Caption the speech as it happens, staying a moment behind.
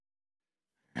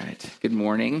Good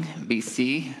morning,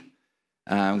 BC.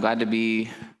 I'm glad to be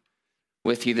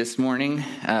with you this morning.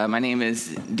 My name is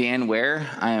Dan Ware.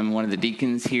 I am one of the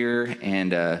deacons here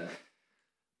and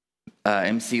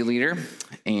MC leader,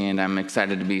 and I'm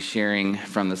excited to be sharing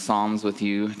from the Psalms with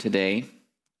you today.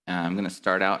 I'm going to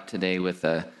start out today with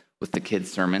the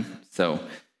kids' sermon. So,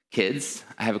 kids,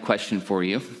 I have a question for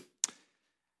you.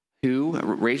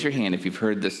 Raise your hand if you've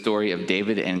heard the story of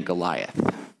David and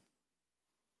Goliath.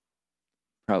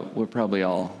 We're probably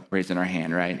all raising our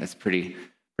hand, right? That's pretty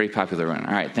popular one.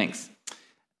 All right, thanks.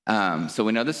 So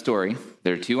we know the story.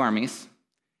 There are two armies,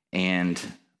 and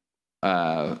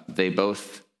they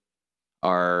both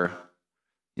are,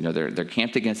 they're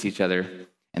camped against each other,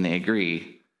 and they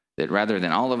agree that rather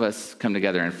than all of us come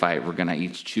together and fight, we're going to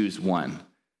each choose one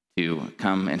to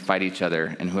come and fight each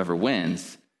other, and whoever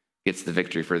wins gets the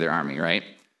victory for their army, right?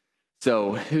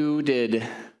 So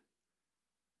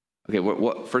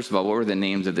first of all, what were the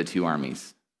names of the two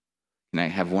armies? Can I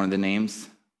have one of the names?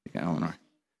 Eleanor.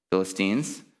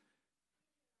 Philistines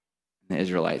and the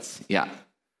Israelites. Yeah.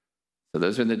 So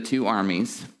those are the two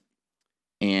armies.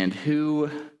 And who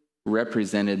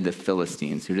represented the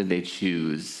Philistines? Who did they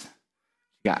choose?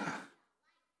 Yeah.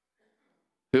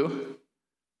 Who?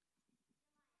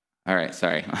 All right,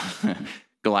 sorry.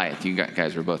 Goliath. You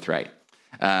guys were both right.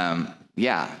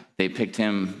 Yeah, they picked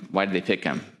him. Why did they pick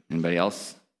him? Anybody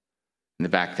else? In the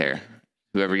back there.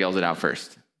 Whoever yells it out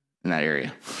first in that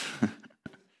area.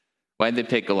 Why did they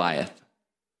pick Goliath?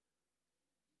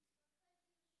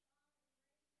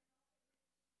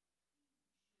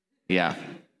 Yeah,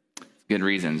 good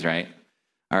reasons, right?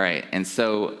 All right, and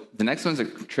so the next one's a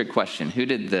trick question. Who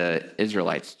did the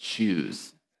Israelites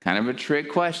choose? Kind of a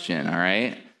trick question, all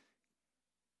right?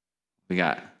 We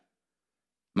got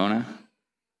Mona.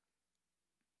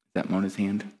 Is that Mona's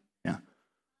hand? Yeah.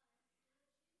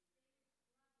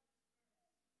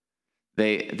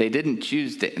 They didn't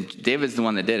choose, David's the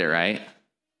one that did it, right?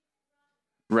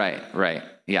 Right.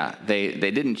 Yeah, they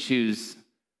didn't choose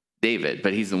David,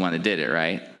 but he's the one that did it,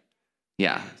 right?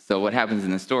 Yeah, so what happens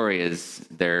in the story is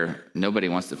nobody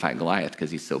wants to fight Goliath because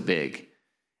he's so big.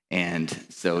 And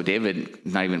so David,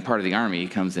 not even part of the army, he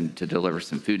comes in to deliver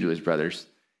some food to his brothers,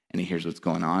 and he hears what's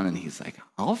going on, and he's like,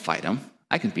 I'll fight him.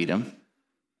 I can beat him.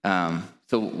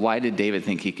 So why did David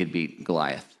think he could beat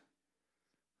Goliath?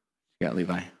 You got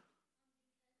Levi?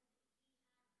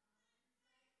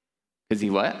 Because he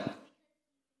what?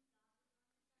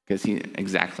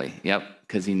 Exactly. Yep.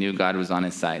 Because he knew God was on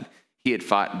his side. He had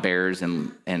fought bears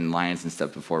and lions and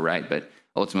stuff before, right? But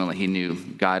ultimately he knew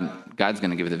God's going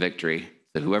to give the victory.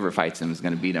 So whoever fights him is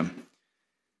going to beat him.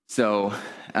 So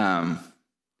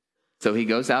he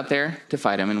goes out there to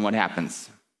fight him, and what happens?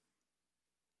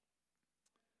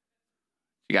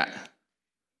 You got?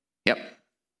 Yep.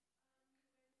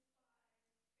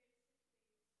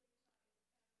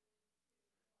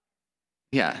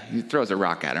 Yeah, he throws a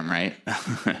rock at him, right?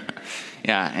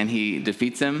 Yeah, and he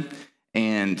defeats him.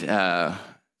 And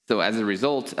so as a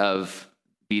result of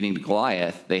beating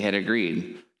Goliath, they had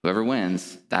agreed, whoever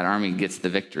wins, that army gets the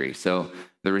victory. So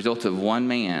the result of one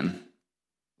man,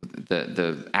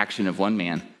 the action of one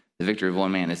man, the victory of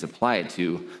one man is applied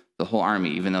to the whole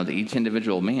army, even though each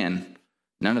individual man,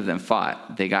 none of them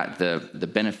fought. They got the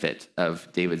benefit of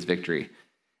David's victory.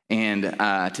 And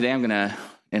today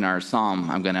in our psalm,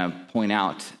 I'm going to point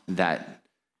out that,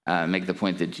 make the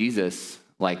point that Jesus,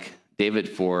 like David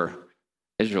for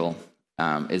Israel,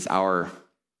 is our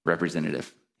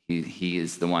representative. He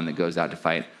is the one that goes out to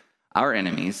fight our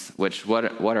enemies, which, what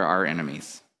are our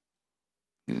enemies?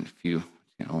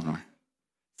 Eleanor.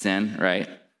 Sin, right?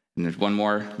 And there's one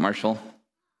more, Marshall.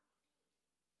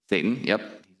 Satan, yep,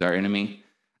 he's our enemy.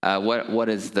 What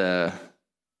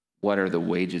are the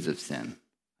wages of sin?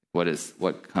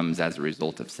 What comes as a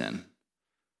result of sin?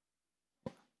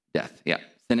 Death. Yeah,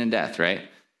 sin and death, right?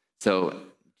 So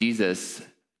Jesus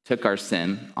took our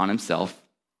sin on himself,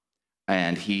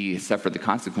 and he suffered the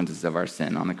consequences of our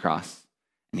sin on the cross,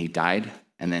 and he died,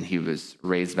 and then he was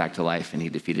raised back to life, and he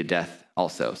defeated death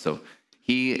also. So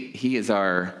he is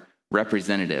our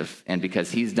representative, and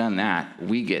because he's done that,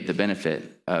 we get the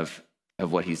benefit of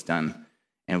what he's done,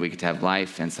 and we get to have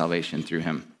life and salvation through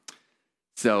him.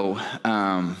 So,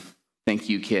 thank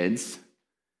you, kids.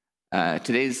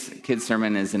 Today's kids'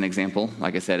 sermon is an example,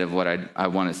 like I said, of what I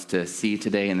want us to see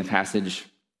today in the passage.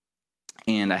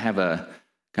 And I have a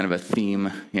kind of a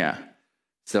theme, yeah.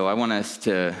 So I want us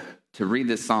to read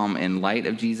this psalm in light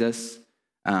of Jesus,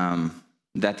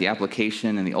 that the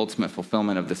application and the ultimate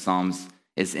fulfillment of the psalms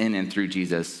is in and through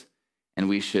Jesus. And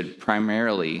we should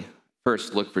primarily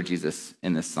first look for Jesus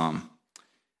in this psalm.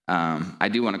 I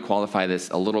do want to qualify this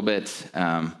a little bit.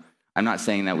 I'm not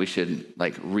saying that we should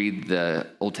like read the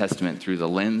Old Testament through the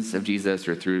lens of Jesus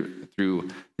or through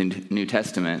the New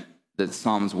Testament. The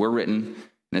Psalms were written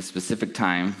in a specific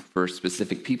time for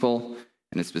specific people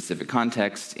in a specific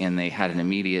context, and they had an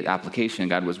immediate application.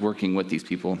 God was working with these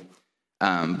people,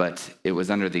 but it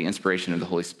was under the inspiration of the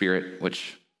Holy Spirit,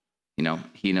 which,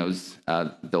 he knows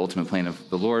the ultimate plan of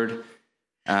the Lord.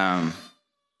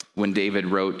 When David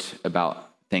wrote about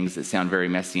things that sound very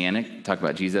messianic, talk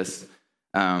about Jesus,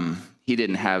 he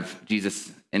didn't have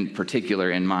Jesus in particular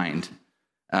in mind.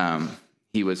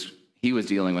 He was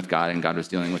dealing with God, and God was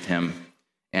dealing with him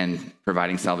and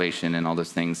providing salvation and all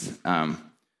those things.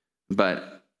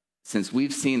 But since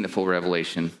we've seen the full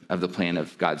revelation of the plan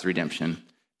of God's redemption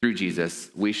through Jesus,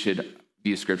 we should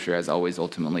view Scripture as always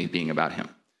ultimately being about him.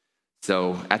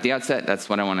 So at the outset, that's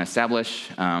what I want to establish.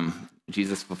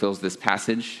 Jesus fulfills this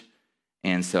passage,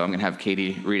 and so I'm going to have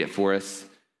Katie read it for us,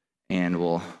 and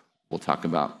we'll talk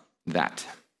about that.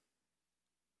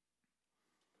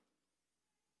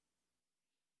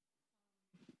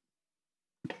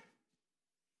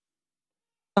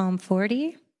 Psalm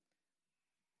 40,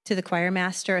 to the choir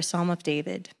master, a psalm of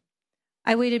David.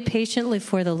 I waited patiently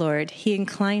for the Lord. He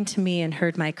inclined to me and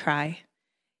heard my cry.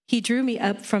 He drew me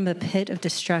up from the pit of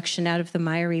destruction, out of the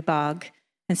miry bog,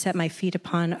 and set my feet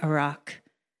upon a rock,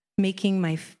 making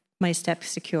my steps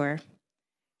secure.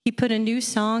 He put a new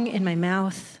song in my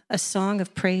mouth, a song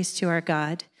of praise to our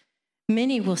God.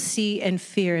 Many will see and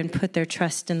fear and put their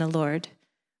trust in the Lord.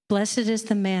 Blessed is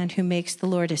the man who makes the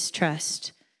Lord his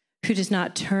trust, who does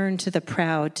not turn to the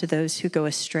proud, to those who go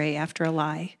astray after a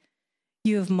lie.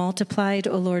 You have multiplied,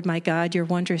 O Lord my God, your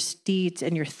wondrous deeds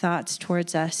and your thoughts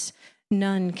towards us.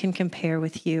 None can compare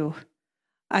with you.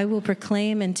 I will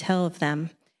proclaim and tell of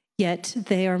them, yet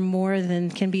they are more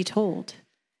than can be told.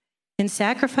 In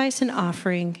sacrifice and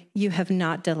offering you have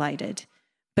not delighted,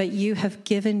 but you have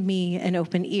given me an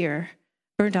open ear.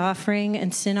 Burnt offering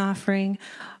and sin offering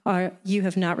you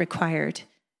have not required.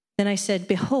 Then I said,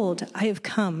 behold, I have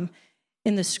come.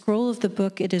 In the scroll of the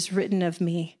book it is written of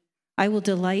me. I will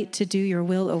delight to do your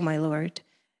will, O my Lord.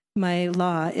 My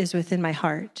law is within my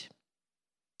heart.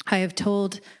 I have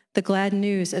told the glad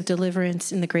news of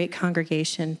deliverance in the great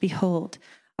congregation. Behold,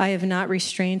 I have not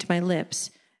restrained my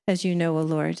lips, as you know, O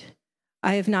Lord.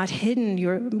 I have not hidden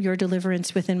your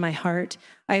deliverance within my heart.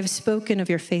 I have spoken of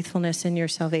your faithfulness and your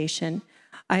salvation.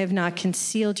 I have not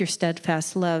concealed your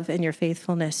steadfast love and your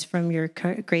faithfulness from your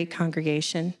great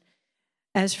congregation.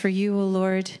 As for you, O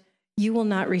Lord, you will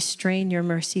not restrain your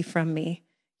mercy from me.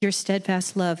 Your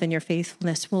steadfast love and your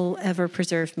faithfulness will ever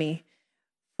preserve me.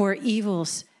 For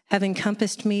evils have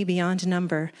encompassed me beyond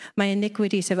number. My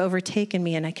iniquities have overtaken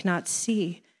me, and I cannot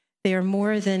see. They are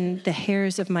more than the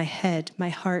hairs of my head. My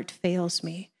heart fails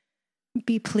me.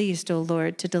 Be pleased, O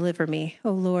Lord, to deliver me.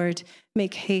 O Lord,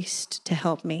 make haste to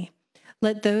help me.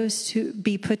 Let those who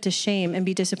be put to shame and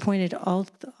be disappointed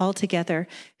altogether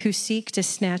who seek to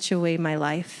snatch away my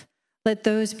life. Let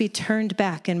those be turned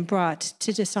back and brought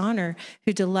to dishonor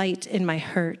who delight in my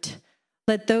hurt.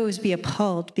 Let those be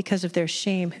appalled because of their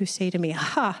shame who say to me,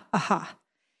 aha, aha.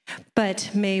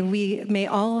 But may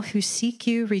all who seek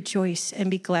you rejoice and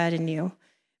be glad in you.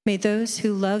 May those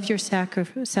who love your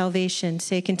salvation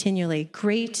say continually,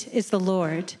 great is the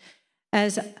Lord.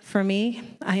 As for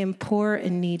me, I am poor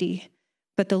and needy,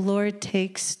 but the Lord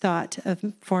takes thought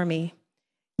for me.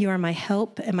 You are my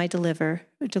help and my deliverer.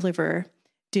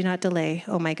 Do not delay,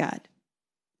 oh my God.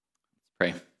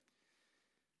 Pray.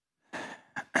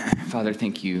 Father,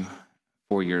 thank you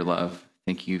for your love.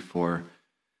 Thank you for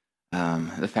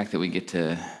the fact that we get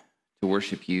to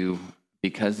worship you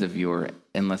because of your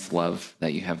endless love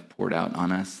that you have poured out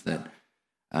on us. That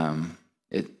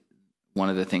one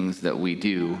of the things that we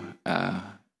do that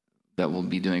we'll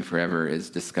be doing forever is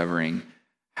discovering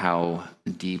how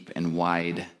deep and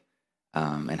wide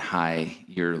and high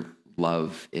your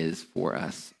love is for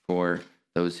us, for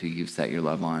those who you've set your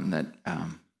love on, that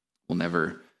will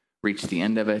never reach the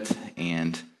end of it.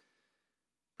 And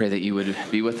pray that you would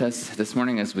be with us this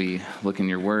morning as we look in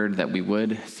your word, that we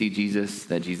would see Jesus,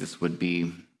 that Jesus would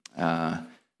be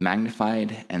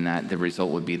magnified, and that the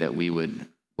result would be that we would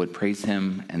praise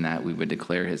him, and that we would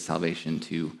declare his salvation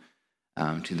to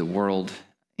the world.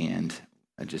 And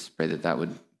I just pray that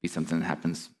would be something that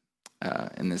happens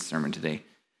in this sermon today.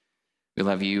 We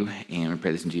love you, and we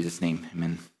pray this in Jesus' name.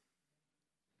 Amen.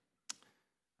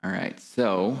 All right,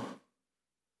 so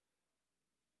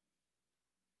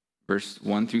verse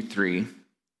 1 through 3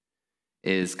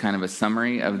 is kind of a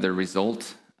summary of the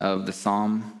result of the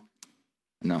psalm.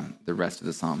 No, the rest of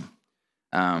the psalm.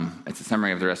 It's a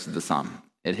summary of the rest of the psalm.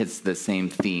 It hits the same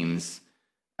themes.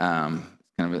 Kind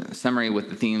kind of a summary with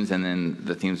the themes, and then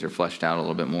the themes are fleshed out a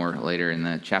little bit more later in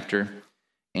the chapter.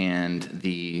 And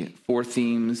the 4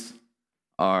 themes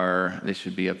they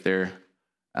should be up there.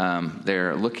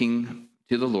 They're looking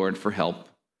to the Lord for help,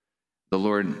 the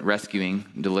Lord rescuing,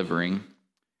 delivering,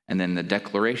 and then the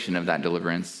declaration of that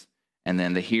deliverance, and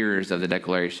then the hearers of the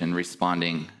declaration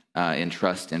responding in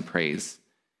trust and praise.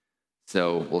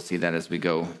 So we'll see that as we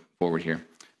go forward here.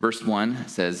 Verse 1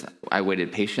 says, I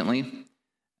waited patiently.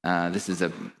 This is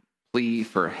a plea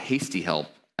for hasty help.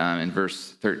 In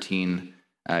verse 13,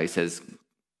 he says,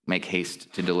 make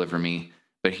haste to deliver me.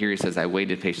 But here he says, I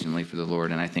waited patiently for the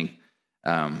Lord. And I think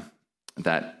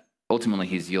that ultimately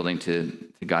he's yielding to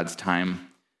God's time.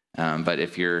 But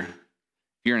if you're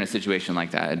in a situation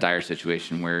like that, a dire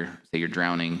situation where, say, you're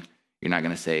drowning, you're not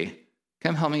going to say,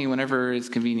 come help me whenever it's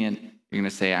convenient. You're going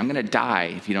to say, I'm going to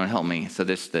die if you don't help me. So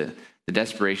this the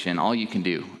desperation, all you can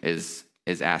do is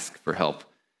ask for help.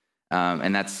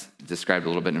 And that's described a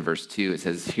little bit in verse 2. It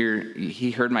says, here,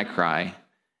 he heard my cry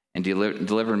and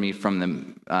delivered me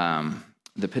from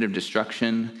the pit of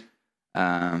destruction,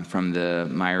 from the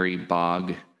miry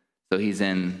bog. So he's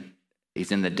in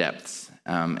the depths.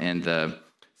 And the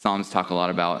Psalms talk a lot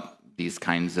about these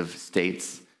kinds of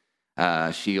states.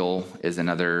 Sheol is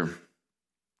another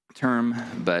term,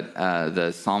 but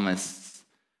the psalmists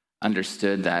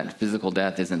understood that physical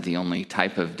death isn't the only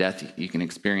type of death you can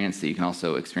experience, that you can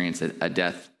also experience a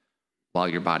death while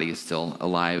your body is still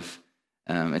alive.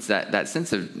 It's that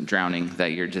sense of drowning,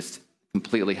 that you're just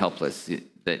completely helpless,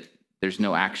 that there's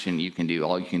no action you can do.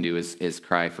 All you can do is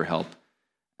cry for help.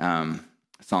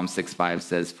 Psalm 6:5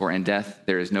 says, for in death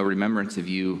there is no remembrance of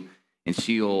you. In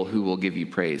Sheol, who will give you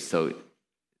praise? So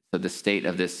the state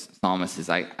of this psalmist is,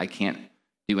 I can't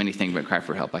do anything but cry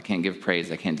for help. I can't give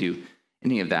praise. I can't do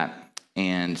any of that.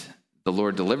 And the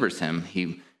Lord delivers him.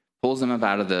 He pulls him up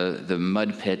out of the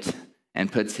mud pit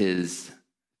and puts his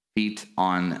feet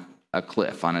on a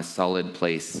cliff, on a solid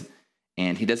place.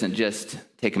 And he doesn't just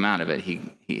take him out of it.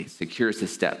 He secures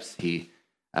his steps. He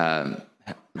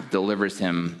delivers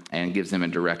him and gives him a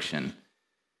direction.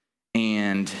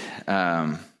 And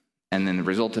then the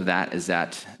result of that is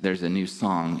that there's a new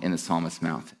song in the psalmist's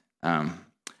mouth.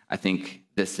 I think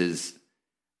this is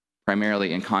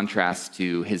primarily in contrast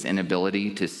to his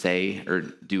inability to say or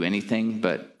do anything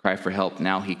but cry for help.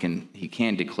 Now he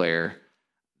can declare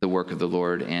the work of the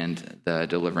Lord and the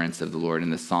deliverance of the Lord in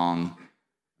the song.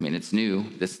 I mean, it's new.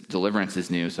 This deliverance is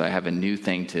new, so I have a new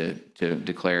thing to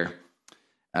declare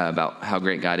about how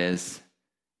great God is.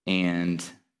 And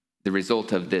the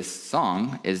result of this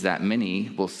song is that many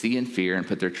will see and fear and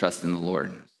put their trust in the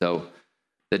Lord. So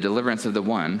the deliverance of the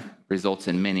one results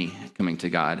in many coming to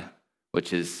God,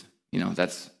 which is,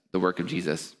 that's the work of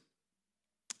Jesus.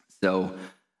 So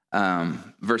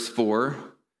verse 4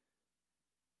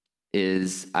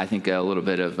 is, I think, a little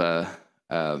bit of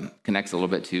connects a little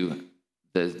bit to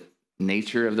the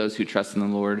nature of those who trust in the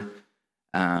Lord.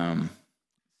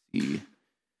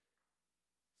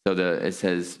 It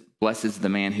says, blessed is the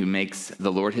man who makes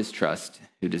the Lord his trust,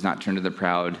 who does not turn to the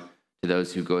proud, to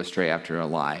those who go astray after a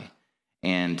lie.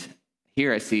 And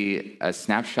here I see a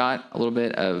snapshot a little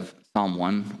bit of Psalm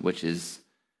 1, which is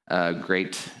a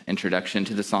great introduction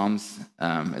to the Psalms.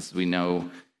 As we know,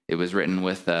 it was written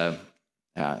with, the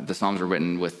Psalms were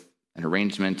written with an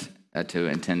arrangement to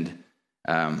intend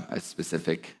a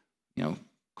specific,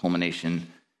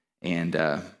 culmination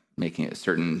and making a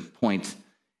certain point.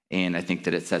 And I think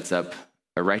that it sets up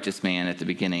a righteous man at the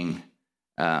beginning,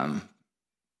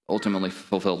 ultimately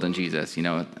fulfilled in Jesus.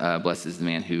 Blessed is the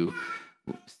man who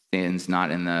stands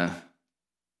not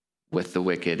with the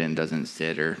wicked and doesn't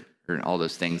sit or all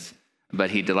those things, but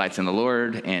he delights in the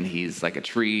Lord, and he's like a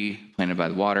tree planted by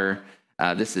the water.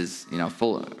 This is,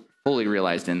 fully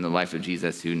realized in the life of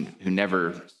Jesus, who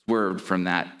never swerved from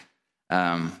that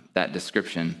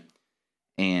description.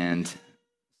 And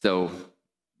so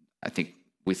I think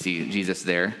we see Jesus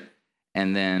there.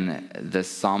 And then the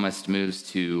psalmist moves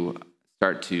to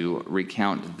start to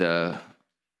recount the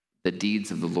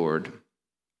deeds of the Lord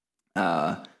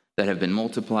that have been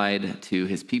multiplied to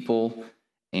his people,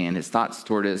 and his thoughts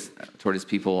toward his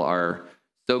people are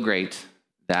so great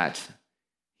that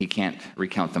he can't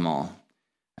recount them all.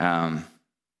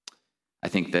 I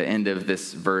think the end of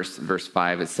this verse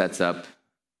 5, it sets up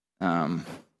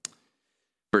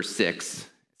verse 6. It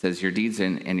says, your deeds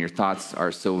and your thoughts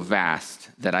are so vast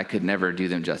that I could never do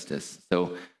them justice.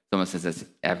 So someone says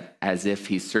as if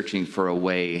he's searching for a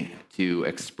way to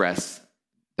express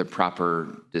the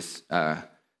proper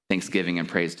thanksgiving and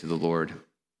praise to the Lord.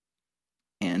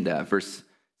 And verse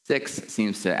 6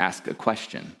 seems to ask a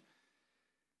question.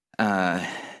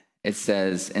 it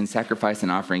says, in sacrifice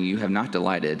and offering, you have not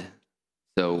delighted.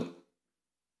 So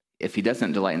if he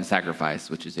doesn't delight in sacrifice,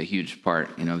 which is a huge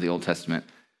part, of the Old Testament,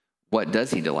 what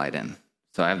does he delight in?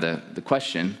 So I have the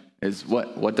question is,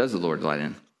 what does the Lord delight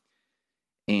in?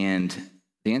 And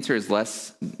the answer is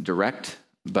less direct,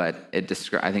 but I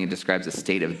think it describes a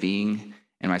state of being.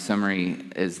 And my summary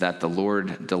is that the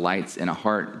Lord delights in a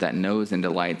heart that knows and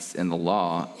delights in the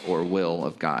law or will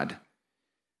of God.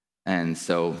 And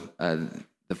so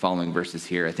the following verses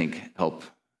here, I think, help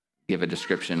give a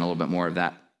description, a little bit more of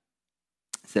that.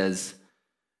 It says,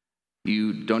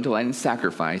 you don't delight in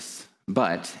sacrifice,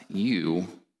 but you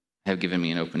have given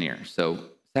me an open ear. So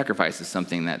sacrifice is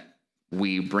something that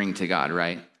we bring to God,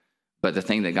 right? But the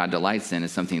thing that God delights in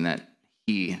is something that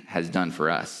he has done for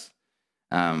us.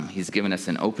 He's given us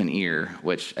an open ear,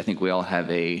 which I think we all have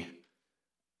a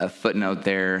footnote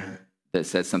there that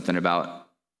says something about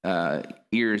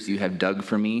ears you have dug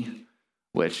for me,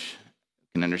 which I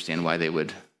can understand why they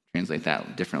would translate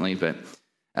that differently, but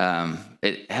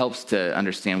it helps to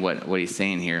understand what he's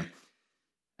saying here.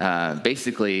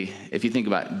 Basically, if you think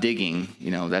about digging,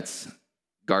 that's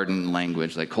garden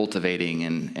language, like cultivating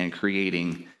and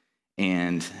creating.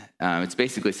 And it's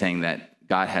basically saying that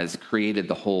God has created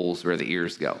the holes where the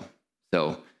ears go.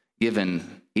 So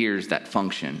given ears that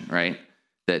function, right,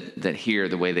 that hear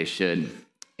the way they should.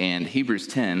 And Hebrews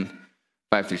 10,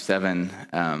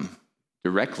 5-7,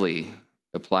 directly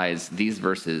applies these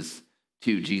verses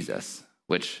to Jesus,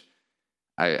 which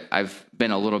I've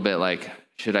been a little bit like,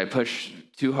 should I push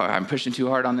too hard? I'm pushing too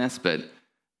hard on this, but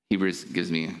Hebrews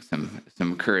gives me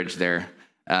some courage there.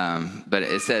 But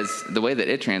it says, the way that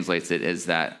it translates it is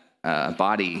that a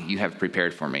body you have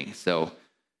prepared for me. So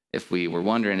if we were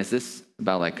wondering, is this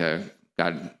about like a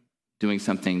God doing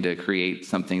something to create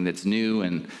something that's new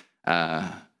and,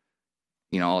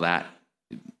 all that?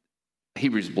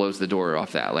 Hebrews blows the door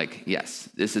off that. Like, yes,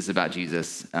 this is about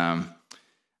Jesus.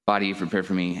 Body you prepared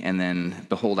for me. And then,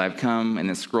 behold, I've come. In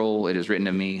the scroll, it is written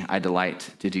of me, I delight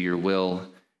to do your will,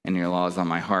 and your law is on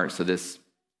my heart. So this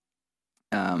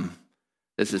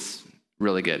is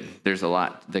really good. There's a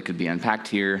lot that could be unpacked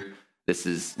here. This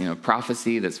is,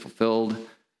 prophecy that's fulfilled.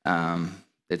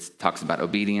 It talks about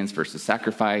obedience versus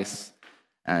sacrifice.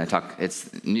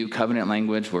 It's new covenant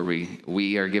language where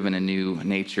we are given a new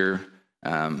nature,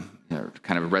 kind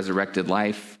of a resurrected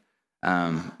life.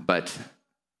 But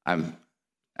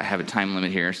I have a time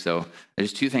limit here, so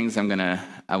there's two things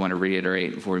I want to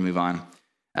reiterate before we move on.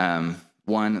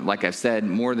 One, like I've said,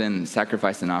 more than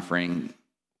sacrifice and offering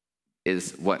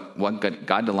is what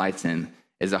God delights in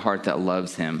is a heart that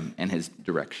loves him and his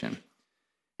direction.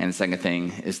 And the second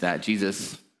thing is that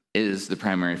Jesus is the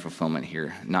primary fulfillment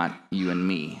here, not you and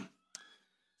me.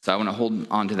 So I want to hold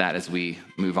on to that as we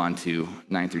move on to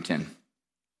 9-10.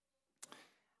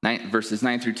 Verses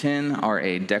 9-10 are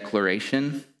a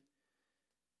declaration.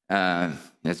 I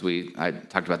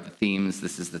talked about the themes,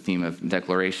 this is the theme of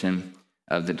declaration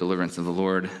of the deliverance of the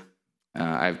Lord.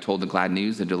 I've told the glad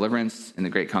news of deliverance in the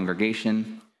great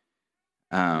congregation.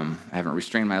 I haven't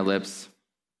restrained my lips.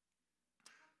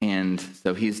 And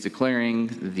so he's declaring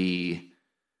the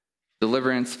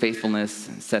deliverance, faithfulness,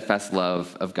 steadfast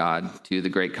love of God to the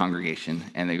great congregation.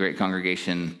 And the great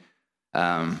congregation,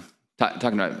 talking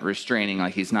about restraining,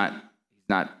 like he's not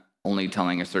only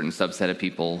telling a certain subset of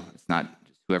people. It's not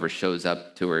just whoever shows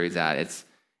up to where he's at. It's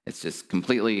just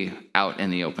completely out in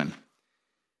the open.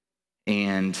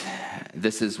 And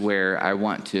this is where I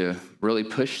want to really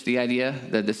push the idea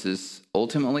that this is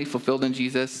ultimately fulfilled in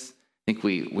Jesus. I think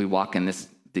we walk in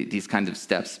these kinds of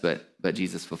steps, but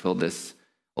Jesus fulfilled this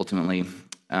ultimately.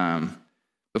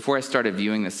 Before I started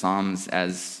viewing the Psalms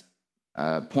as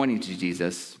pointing to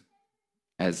Jesus,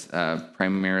 as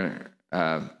primary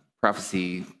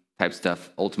prophecy type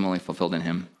stuff ultimately fulfilled in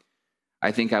him,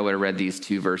 I think I would have read these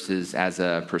two verses as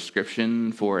a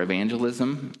prescription for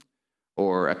evangelism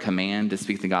or a command to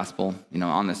speak the gospel.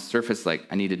 On the surface, like,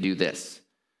 I need to do this,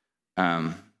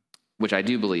 which I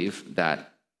do believe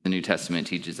that the New Testament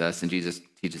teaches us, and Jesus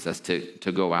teaches us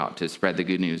to go out, to spread the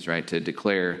good news, right, to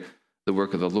declare the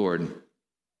work of the Lord.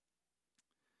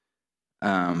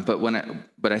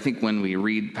 But I think when we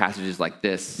read passages like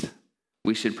this,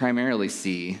 we should primarily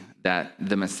see that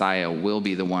the Messiah will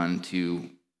be the one to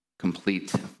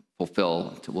complete,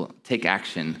 fulfill, to take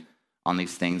action on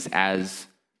these things as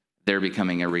they're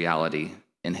becoming a reality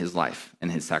in his life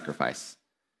and his sacrifice.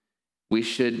 We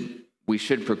should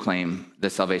proclaim the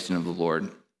salvation of the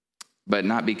Lord, but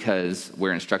not because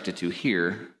we're instructed to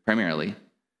here primarily,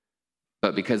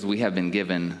 but because we have been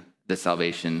given the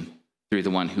salvation through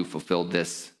the one who fulfilled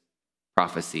this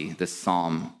prophecy, this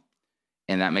psalm,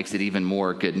 and that makes it even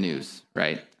more good news,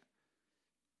 right?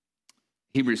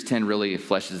 Hebrews 10 really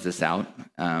fleshes this out.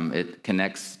 It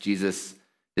connects Jesus'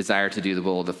 desire to do the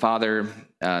will of the Father,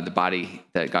 the body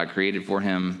that God created for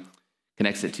him,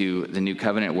 connects it to the new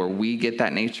covenant where we get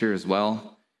that nature as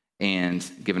well, and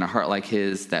given a heart like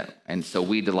his, and so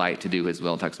we delight to do his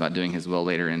will. It talks about doing his will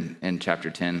later in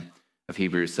chapter 10 of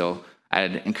Hebrews. So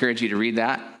I'd encourage you to read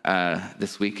that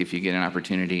this week if you get an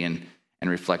opportunity and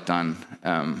reflect on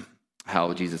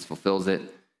how Jesus fulfills it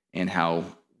and how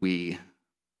we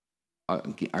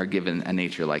are given a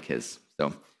nature like his.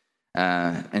 So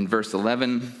in verse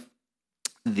 11,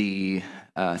 so in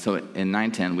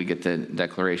 9:10, we get the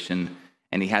declaration,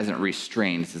 and he hasn't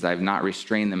restrained. It says, I have not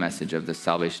restrained the message of the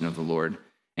salvation of the Lord.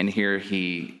 And here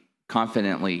he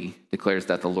confidently declares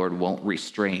that the Lord won't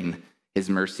restrain his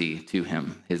mercy to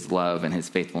him, his love and his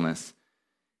faithfulness.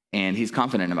 And he's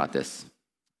confident about this.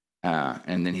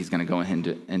 And then he's going to go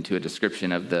into a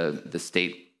description of the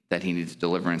state that he needs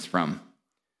deliverance from.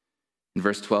 In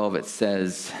verse 12, it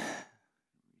says,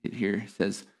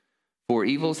 for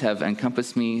evils have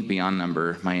encompassed me beyond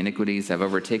number. My iniquities have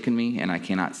overtaken me, and I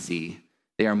cannot see.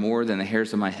 They are more than the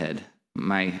hairs of my head.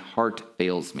 My heart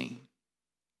fails me.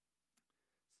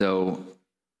 So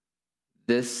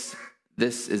this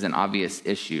is an obvious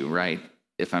issue, right?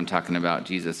 If I'm talking about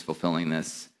Jesus fulfilling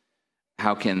this,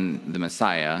 how can the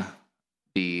Messiah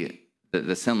be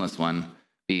the sinless one,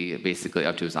 be basically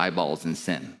up to his eyeballs in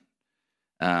sin?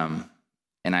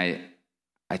 And I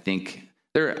think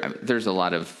there's a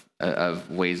lot of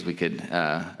ways we could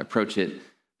approach it,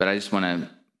 but I just want to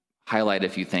highlight a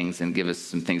few things and give us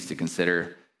some things to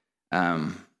consider.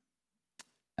 Psalm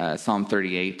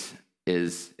 38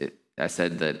 I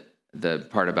said that the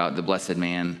part about the blessed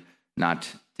man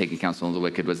not taking counsel of the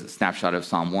wicked was a snapshot of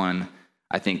Psalm 1.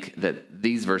 I think that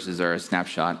these verses are a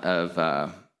snapshot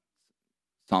of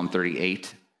Psalm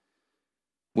 38,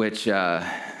 which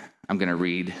I'm going to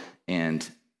read, and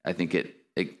I think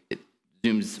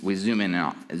we zoom in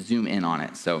on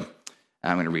it. So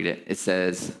I'm going to read it. It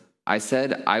says, I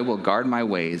said, I will guard my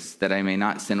ways that I may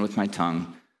not sin with my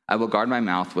tongue. I will guard my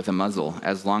mouth with a muzzle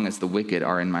as long as the wicked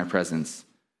are in my presence.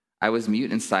 I was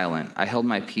mute and silent. I held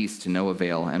my peace to no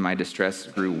avail, and my distress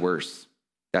grew worse.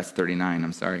 That's 39,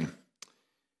 I'm sorry.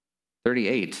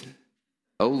 38.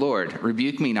 O Lord,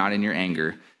 rebuke me not in your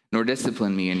anger, nor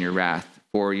discipline me in your wrath,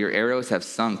 for your arrows have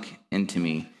sunk into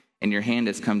me, and your hand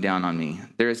has come down on me.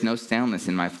 There is no soundness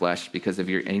in my flesh because of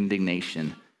your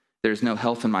indignation. There is no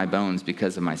health in my bones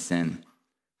because of my sin.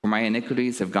 For my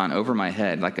iniquities have gone over my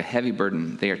head like a heavy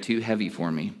burden. They are too heavy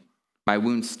for me. My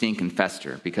wounds stink and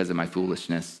fester because of my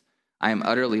foolishness. I am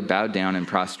utterly bowed down and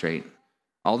prostrate.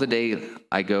 All the day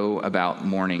I go about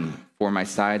mourning, for my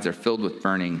sides are filled with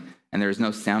burning, and there is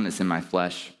no soundness in my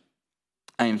flesh.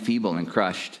 I am feeble and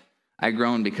crushed. I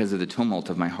groan because of the tumult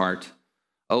of my heart.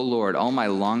 O Lord, all my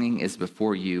longing is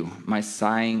before you. My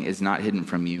sighing is not hidden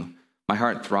from you. My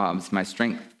heart throbs, my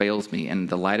strength fails me, and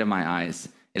the light of my eyes,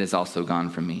 it is also gone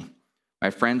from me. My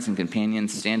friends and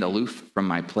companions stand aloof from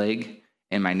my plague,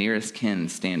 and my nearest kin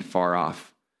stand far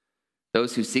off.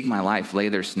 Those who seek my life lay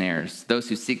their snares. Those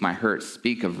who seek my hurt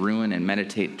speak of ruin and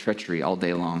meditate treachery all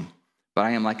day long. But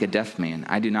I am like a deaf man,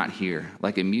 I do not hear.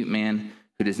 Like a mute man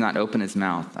who does not open his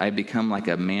mouth, I have become like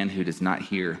a man who does not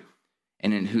hear,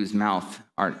 and in whose mouth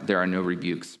there are no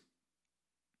rebukes.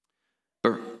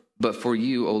 But for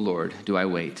you, O Lord, do I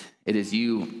wait. It is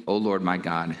you, O Lord my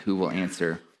God, who will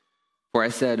answer. For I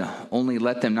said, only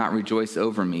let them not rejoice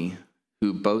over me,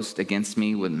 who boast against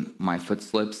me when my foot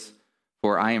slips.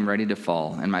 For I am ready to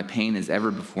fall, and my pain is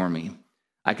ever before me.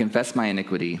 I confess my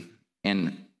iniquity,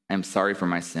 and am sorry for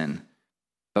my sin.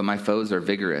 But my foes are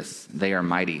vigorous, they are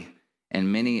mighty,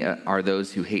 and many are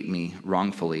those who hate me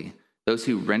wrongfully, those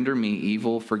who render me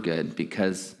evil for good,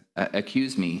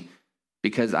 accuse me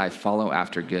because I follow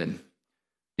after good.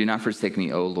 Do not forsake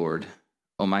me, O Lord.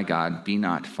 O my God, be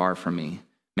not far from me.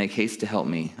 Make haste to help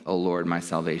me, O Lord, my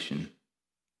salvation.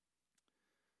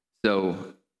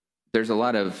 So there's a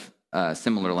lot of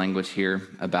similar language here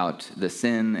about the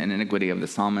sin and iniquity of the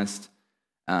psalmist.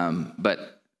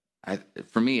 But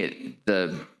for me,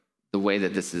 the way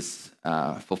that this is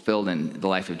fulfilled in the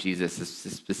life of Jesus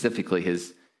is specifically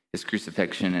his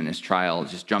crucifixion and his trial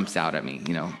just jumps out at me,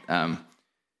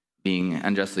 being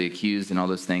unjustly accused and all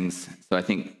those things. So I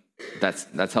think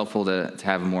that's helpful to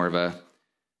have more of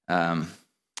a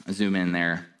zoom in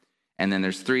there. And then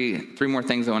there's three more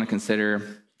things I want to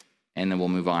consider, and then we'll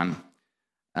move on,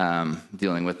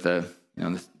 dealing with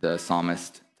the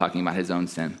psalmist talking about his own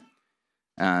sin.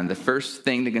 The first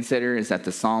thing to consider is that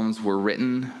the Psalms were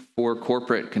written for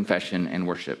corporate confession and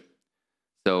worship.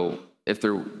 So if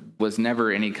there was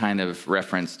never any kind of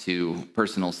reference to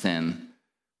personal sin,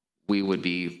 we would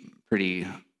be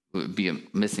would be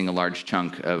missing a large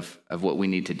chunk of what we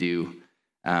need to do.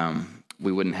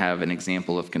 We wouldn't have an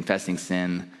example of confessing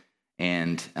sin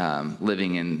and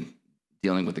living and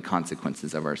dealing with the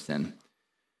consequences of our sin.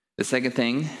 The second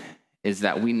thing is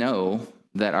that we know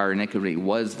that our iniquity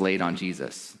was laid on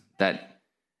Jesus, that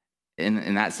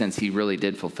in that sense, he really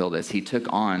did fulfill this. He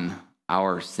took on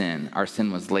our sin. Our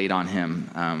sin was laid on him.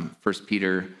 1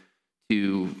 Peter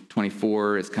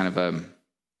 2:24 is kind of a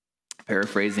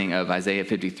paraphrasing of Isaiah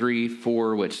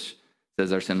 53:4, which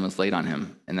says our sin was laid on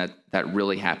him. And that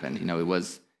really happened. It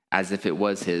was as if it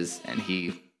was his, and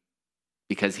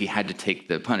because he had to take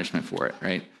the punishment for it,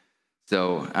 right?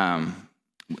 So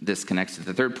this connects to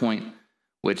the third point,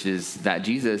 which is that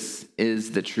Jesus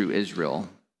is the true Israel.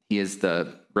 He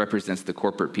represents the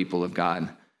corporate people of God.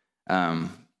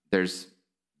 This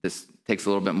takes a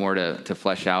little bit more to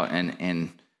flesh out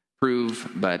and prove,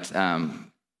 but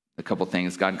a couple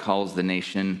things. God calls the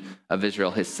nation of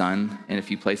Israel his son in a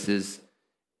few places,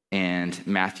 and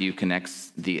Matthew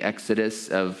connects the exodus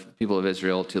of people of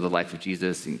Israel to the life of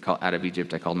Jesus. Out of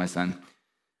Egypt I called my son.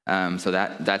 So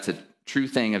that's a true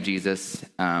thing of Jesus.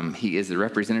 He is the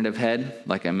representative head,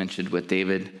 like I mentioned with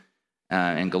David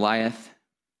and Goliath.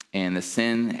 And the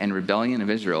sin and rebellion of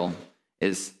Israel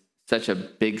is such a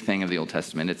big thing of the Old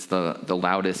Testament. It's one of the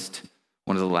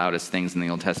loudest things in the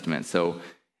Old Testament. So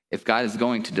if God is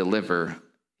going to deliver,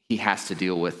 he has to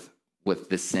deal with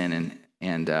this sin,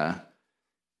 and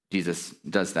Jesus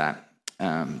does that.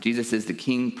 Jesus is the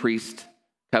king, priest,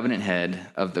 covenant head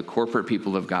of the corporate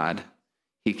people of God.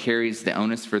 He carries the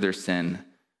onus for their sin,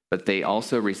 but they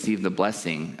also receive the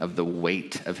blessing of the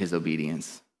weight of his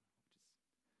obedience.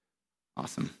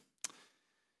 Awesome.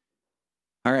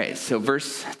 All right, so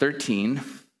verse 13,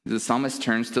 the psalmist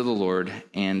turns to the Lord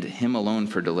and him alone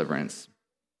for deliverance.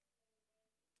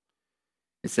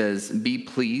 It says, "Be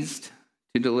pleased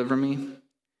to deliver me."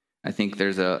 I think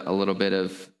there's a little bit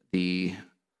of the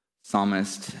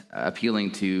psalmist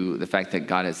appealing to the fact that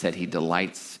God has said he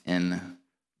delights in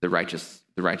the righteous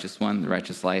one, the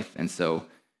righteous life. And so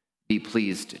be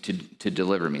pleased to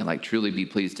deliver me, like truly be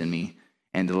pleased in me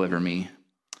and deliver me.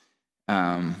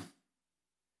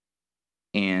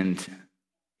 And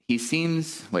he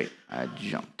seems, I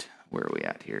jumped. Where are we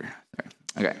at here? Sorry.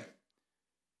 Okay.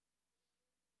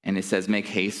 And it says, make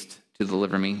haste to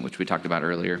deliver me, which we talked about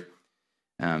earlier.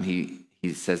 He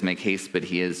says, make haste, but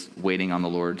he is waiting on the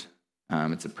Lord.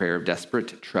 It's a prayer of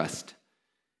desperate trust.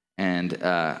 And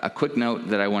a quick note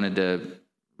that I wanted to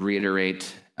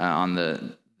reiterate on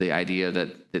the idea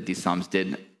that these Psalms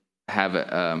did have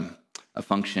a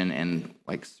function and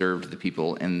served the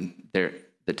people in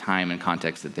the time and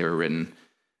context that they were written.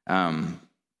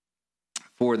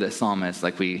 For the psalmist,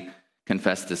 like we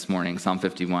confessed this morning, Psalm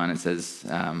 51, it says,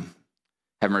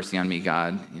 have mercy on me,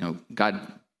 God. God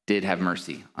did have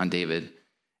mercy on David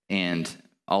and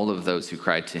all of those who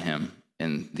cried to him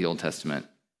in the Old Testament.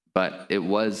 But it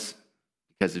was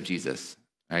because of Jesus,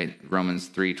 right? Romans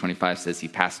 3:25 says he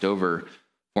passed over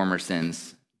former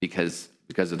sins because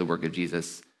of the work of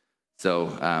Jesus. So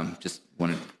just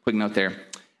one quick note there.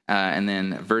 And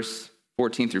then verse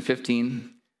 14 through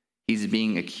 15, he's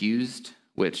being accused,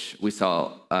 which we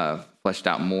saw fleshed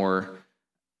out more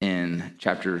in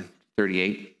chapter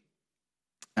 38,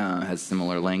 has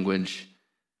similar language.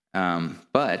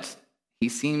 But he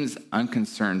seems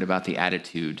unconcerned about the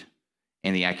attitude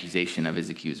and the accusation of his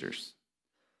accusers.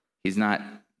 He's not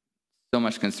so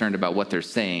much concerned about what they're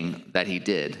saying that he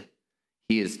did.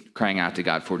 He is crying out to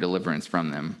God for deliverance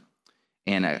from them.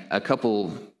 And a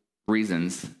couple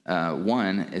reasons.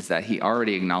 One is that he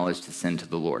already acknowledged his sin to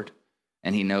the Lord,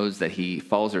 and he knows that he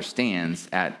falls or stands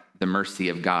at the mercy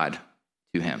of God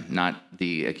to him, not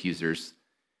the accusers.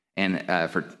 And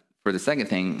for the second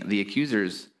thing, the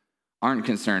accusers aren't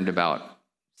concerned about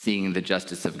seeing the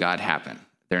justice of God happen.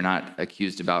 They're not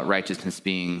accused about righteousness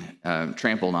being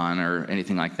trampled on or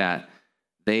anything like that.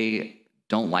 They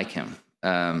don't like him.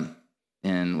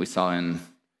 And we saw in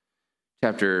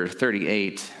chapter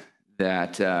 38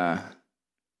 that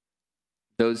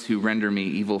those who render me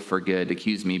evil for good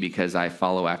accuse me because I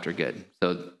follow after good.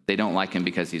 So they don't like him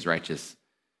because he's righteous.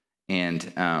 And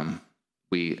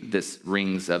this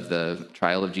rings of the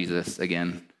trial of Jesus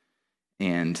again.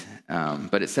 And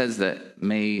but it says that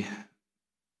they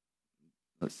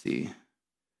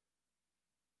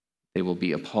will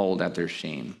be appalled at their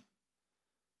shame.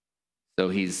 So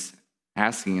he's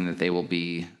asking that they will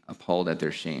be appalled at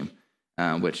their shame,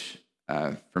 which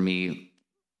for me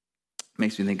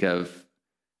makes me think of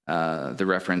the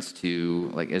reference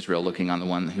to Israel looking on the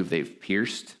one who they've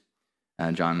pierced,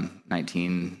 John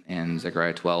 19 and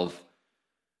Zechariah 12.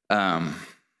 And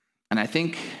I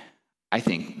think I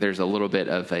think there's a little bit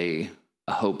of a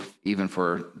hope even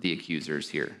for the accusers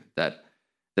here, that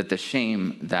the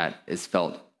shame that is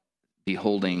felt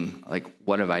beholding, like,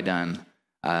 what have I done?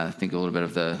 Think a little bit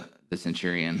of the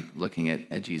centurion looking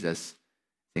at Jesus,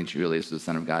 saying, truly, this is the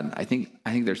Son of God. I think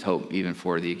there's hope even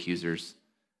for the accusers.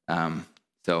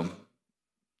 So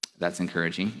that's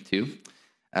encouraging too.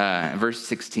 Verse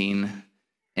 16,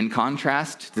 in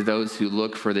contrast to those who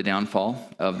look for the downfall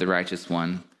of the righteous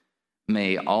one,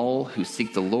 may all who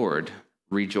seek the Lord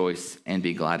rejoice and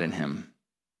be glad in him.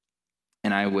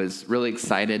 And I was really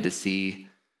excited to see,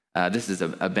 this is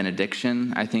a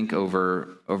benediction, I think,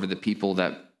 over the people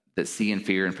that see and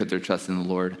fear and put their trust in the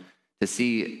Lord, to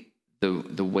see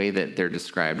the way that they're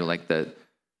described, like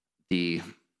the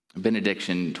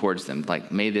benediction towards them,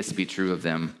 like, may this be true of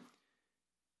them.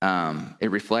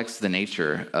 It reflects the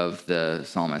nature of the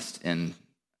psalmist in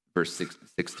verse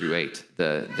 6 through 8,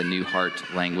 the new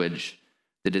heart language,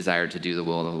 the desire to do the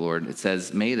will of the Lord. It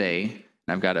says, may they, and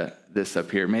I've got this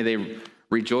up here, may they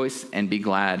rejoice and be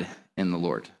glad in the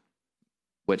Lord,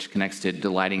 which connects to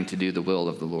delighting to do the will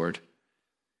of the Lord.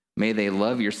 May they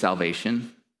love your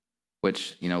salvation,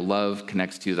 which, love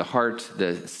connects to the heart,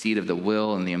 the seat of the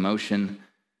will and the emotion.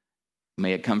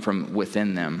 May it come from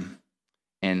within them.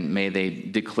 And may they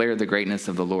declare the greatness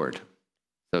of the Lord.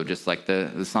 So just like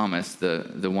the psalmist,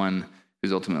 the one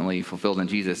who's ultimately fulfilled in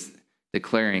Jesus,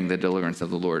 declaring the deliverance of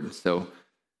the Lord. So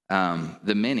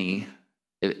the many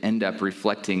end up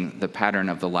reflecting the pattern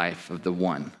of the life of the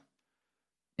one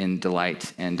in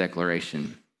delight and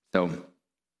declaration. So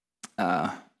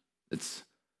it's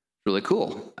really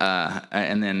cool.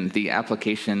 And then the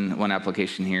application, one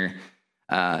application here,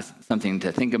 something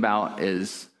to think about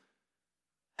is,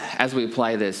 as we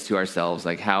apply this to ourselves,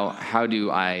 like, how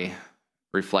do I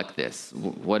reflect this?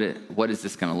 What is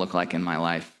this going to look like in my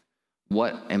life?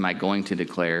 What am I going to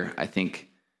declare? I think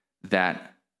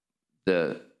that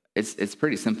it's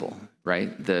pretty simple,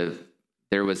 right?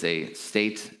 There was a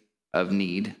state of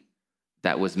need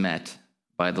that was met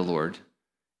by the Lord,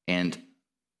 and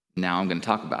now I'm going to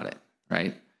talk about it,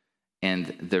 right? And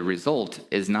the result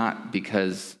is not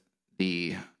because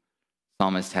the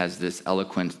psalmist has this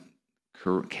eloquent,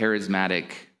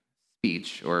 charismatic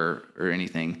speech or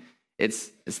anything.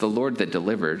 It's the Lord that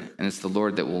delivered, and it's the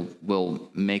Lord that will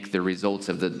make the results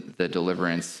of the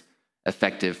deliverance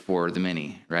effective for the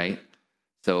many, right?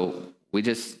 So we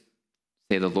just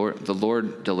say the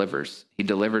Lord delivers. He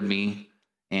delivered me,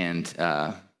 and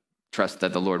trust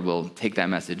that the Lord will take that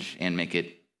message and make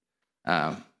it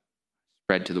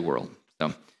spread to the world.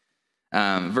 So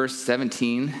verse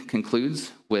 17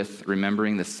 concludes with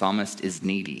remembering the psalmist is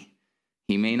needy.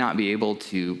 He may not be able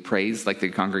to praise like the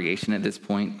congregation at this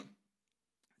point.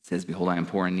 It says, behold, I am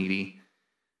poor and needy.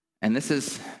 And this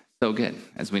is so good.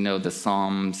 As we know, the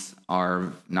Psalms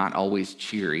are not always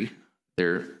cheery.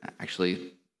 They're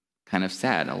actually kind of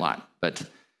sad a lot, but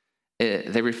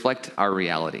they reflect our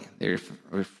reality. They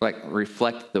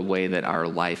reflect the way that our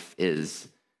life is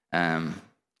in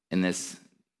this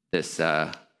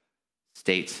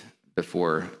state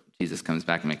before Jesus comes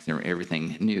back and makes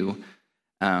everything new.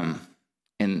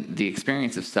 And the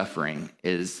experience of suffering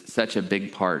is such a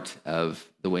big part of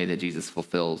the way that Jesus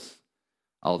fulfills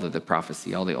all of the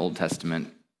prophecy, all the Old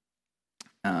Testament.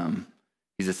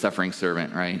 He's a suffering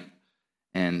servant, right?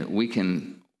 And we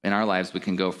can, in our lives, we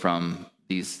can go from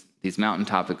these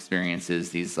mountaintop experiences,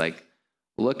 these like,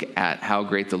 look at how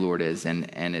great the Lord is, and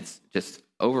it's just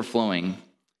overflowing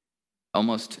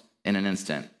almost in an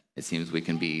instant. It seems we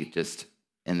can be just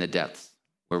in the depths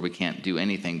where we can't do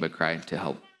anything but cry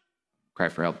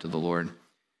for help to the Lord.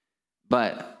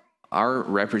 But our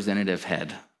representative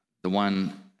head, the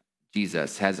one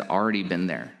Jesus, has already been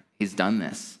there. He's done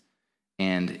this,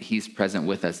 and he's present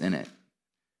with us in it.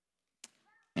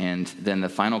 And then the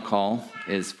final call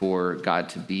is for God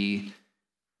to be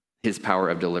his power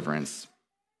of deliverance.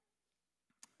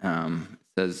 It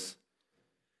says,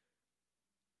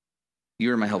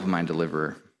 you are my help and my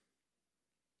deliverer.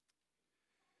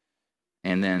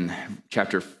 And then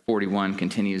chapter 41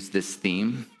 continues this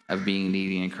theme of being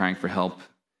needy and crying for help.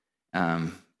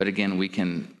 But again, we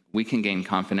can gain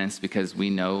confidence because we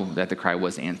know that the cry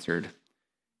was answered,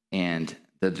 and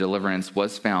the deliverance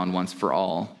was found once for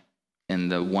all in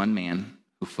the one man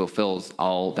who fulfills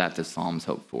all that the Psalms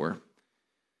hope for.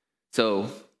 So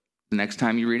the next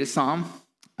time you read a Psalm,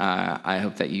 I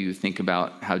hope that you think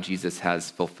about how Jesus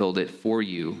has fulfilled it for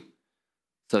you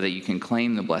so that you can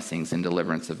claim the blessings and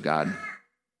deliverance of God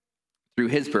through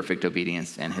his perfect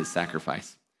obedience and his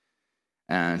sacrifice.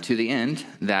 To the end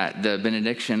that the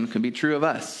benediction could be true of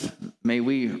us. May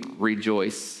we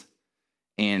rejoice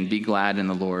and be glad in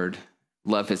the Lord,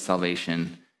 love his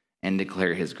salvation, and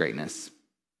declare his greatness.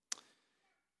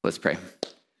 Let's pray.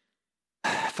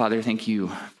 Father, thank you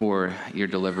for your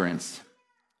deliverance.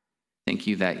 Thank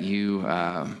you that you've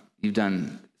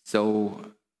done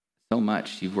so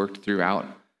much. You've worked throughout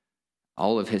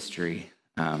all of history,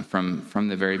 from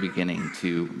the very beginning,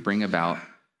 to bring about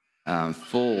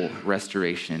full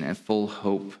restoration and full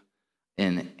hope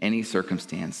in any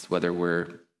circumstance, whether we're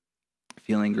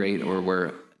feeling great or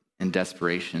we're in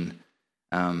desperation.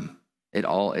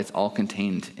 It's all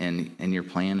contained in your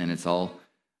plan, and it's all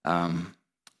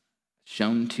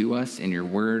shown to us in your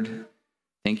word.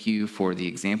 Thank you for the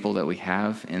example that we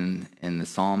have in the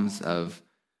Psalms of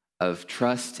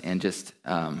trust, and just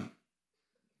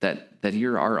that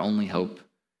you're our only hope,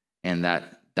 and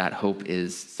that hope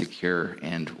is secure,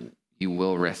 and you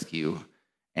will rescue,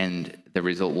 and the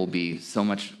result will be so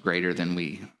much greater than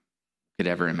we could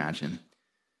ever imagine.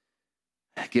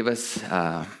 Give us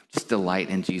just delight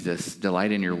in Jesus,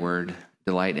 delight in your word,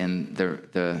 delight in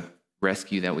the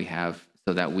rescue that we have,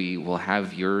 so that we will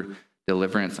have your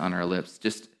deliverance on our lips.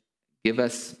 Just give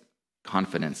us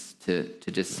confidence to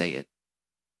just say it.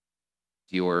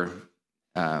 Your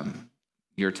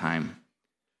time,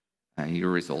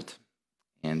 your result,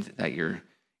 and that your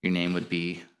name would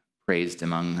be praised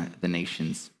among the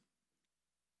nations.